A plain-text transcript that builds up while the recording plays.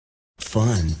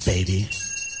fun, baby.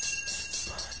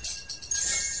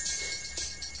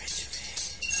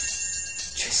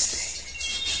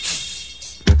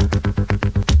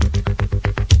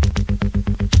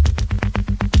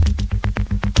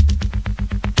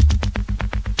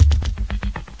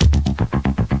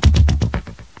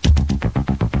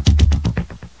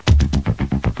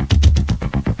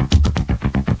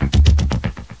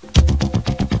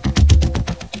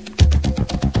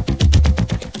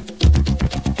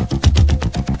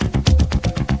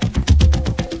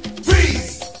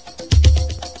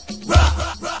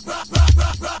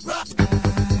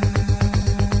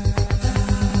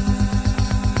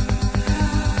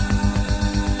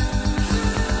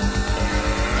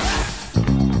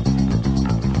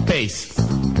 Bass.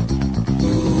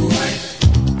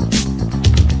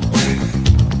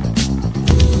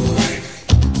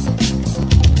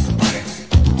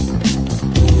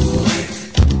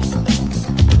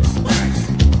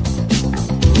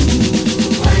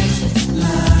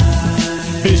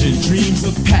 Vision, dreams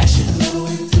of passion,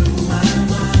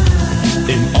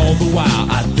 and all the while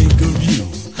I think of you.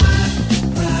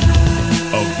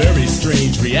 A very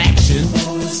strange reaction.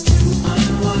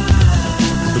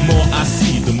 The more I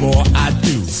see, the more I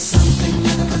do. Something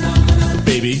like a phenomenon,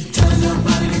 baby. Telling your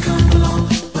body to come along,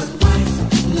 but white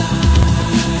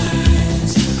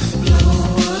lines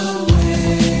blow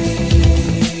away.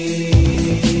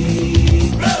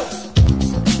 Blow,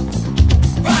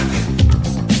 rock it,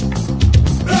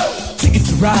 blow. Ticket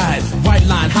to ride, white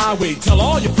line highway. Tell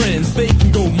all your friends they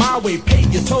can go my way. Pay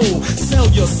your toll, sell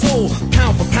your soul.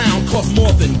 Pound for pound, cost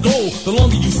more than gold. The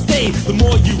longer you stay, the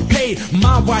more you pay.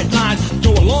 My white lines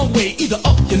go a long way, either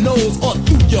up your nose or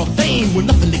through your vein, with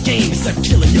nothing to gain except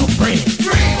killing your brain.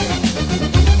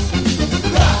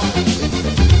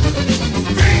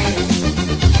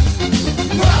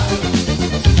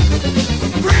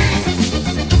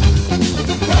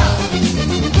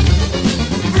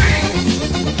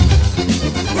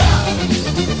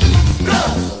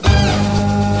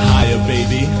 Higher,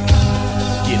 baby.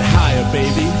 Get higher,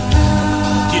 baby.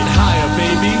 Get higher,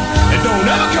 baby. And don't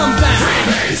ever come down.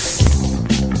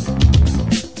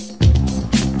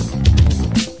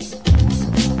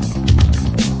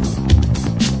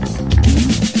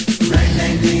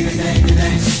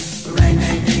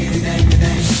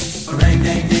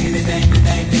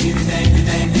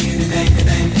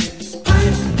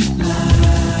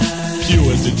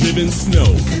 Pure as the driven snow.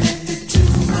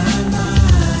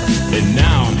 And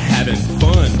now I'm having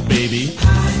fun, baby.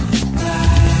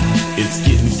 It's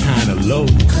getting kinda low.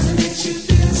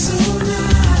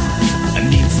 I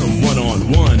need some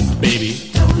one-on-one, baby.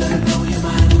 Don't let it blow your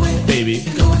mind away, baby.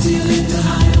 Go until you live the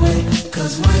highway,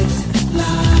 'cause white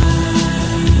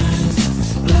lines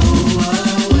blow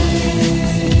away.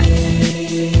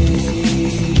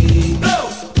 Blow,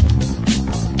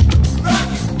 rock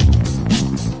it,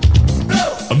 blow.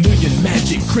 A million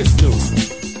magic crystals,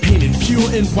 painted pure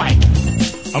and white.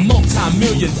 A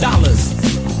multi-million dollars,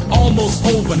 almost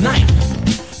overnight.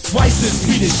 Twice as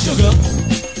sweet as sugar,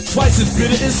 twice as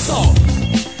bitter as salt.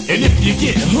 And if you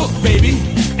get hooked, baby,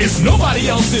 it's nobody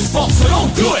else's fault, so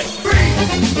don't do it. Breathe.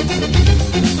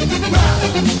 Rock.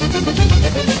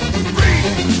 Breathe.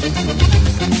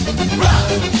 Rock.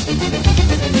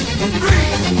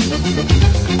 Breathe.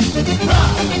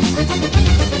 Rock.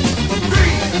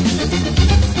 Breathe.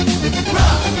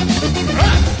 Rock.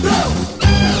 Rock. Blow.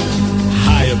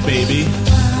 Higher, baby.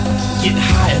 Get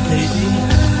higher, baby.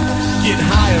 Get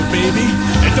higher, baby.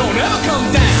 And don't ever come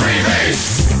down. Free bass.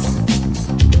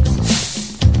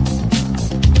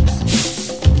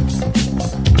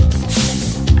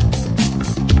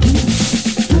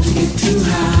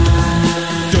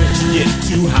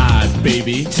 Too high,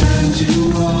 baby. Turned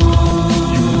you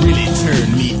on. You really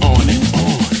turned me on and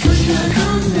on. 'Cause you gotta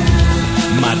come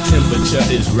down. My temperature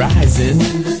is rising.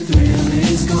 When the thrill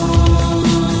is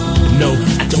gone. No,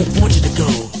 I don't want you to go.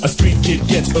 A street kid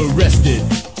gets arrested,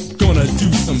 gonna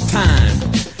do some time.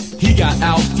 He got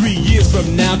out 3 years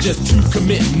from now just to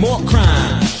commit more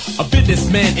crime. A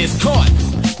businessman is caught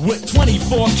with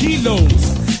 24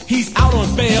 kilos. He's out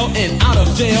on bail and out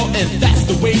of jail, and that's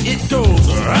the way it goes.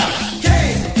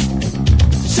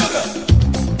 Sugar,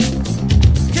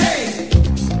 cane,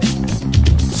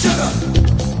 sugar,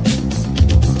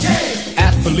 cane.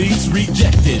 Athletes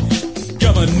rejected,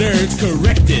 governors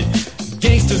corrected.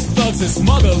 Gangsters, thugs, and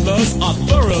smugglers are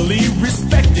thoroughly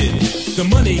respected. The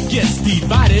money gets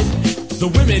divided, the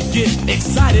women get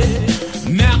excited.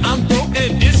 Now I'm broke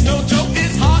and it's no joke,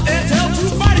 it's hard as hell to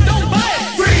fight it, don't buy it.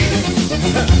 Freeze!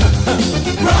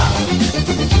 Rock!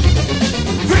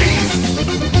 Freeze!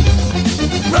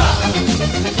 Rock!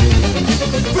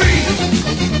 Freeze!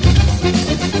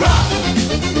 Rock!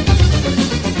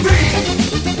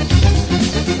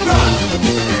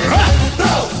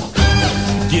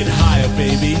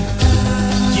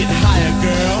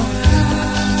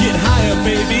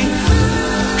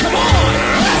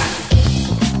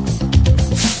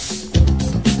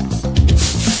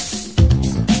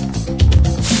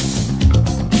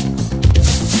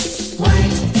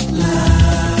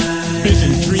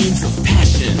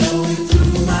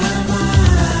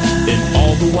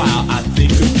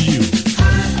 think of you.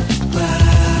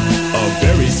 A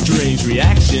very strange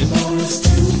reaction.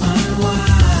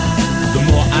 The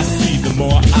more I see, the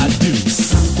more I do.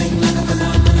 Something like a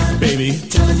phenomenon, baby.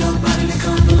 Telling your body to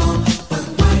come along, but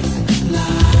white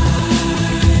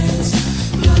lines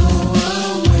blow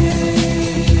away.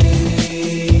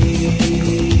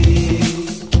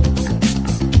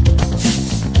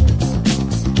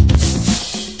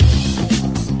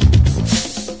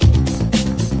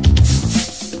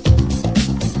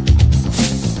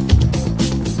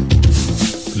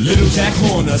 Little Jack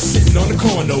Horner sitting on the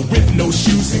corner with no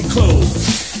shoes and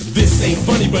clothes. This ain't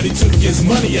funny, but he took his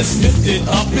money and sniffed it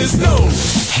up his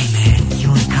nose. Hey man, you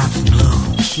want cops and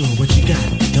blow? Sure, what you got?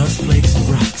 Dust flakes and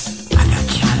rocks. I got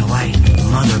China White,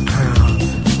 Mother Pearl,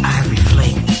 Ivory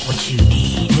Flake. What you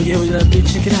need? Oh yeah,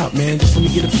 check it out, man. Just let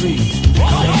me get a freeze. Go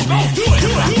ahead, man. Do it.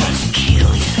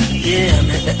 Kill you. Yeah,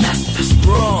 man, that's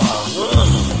raw.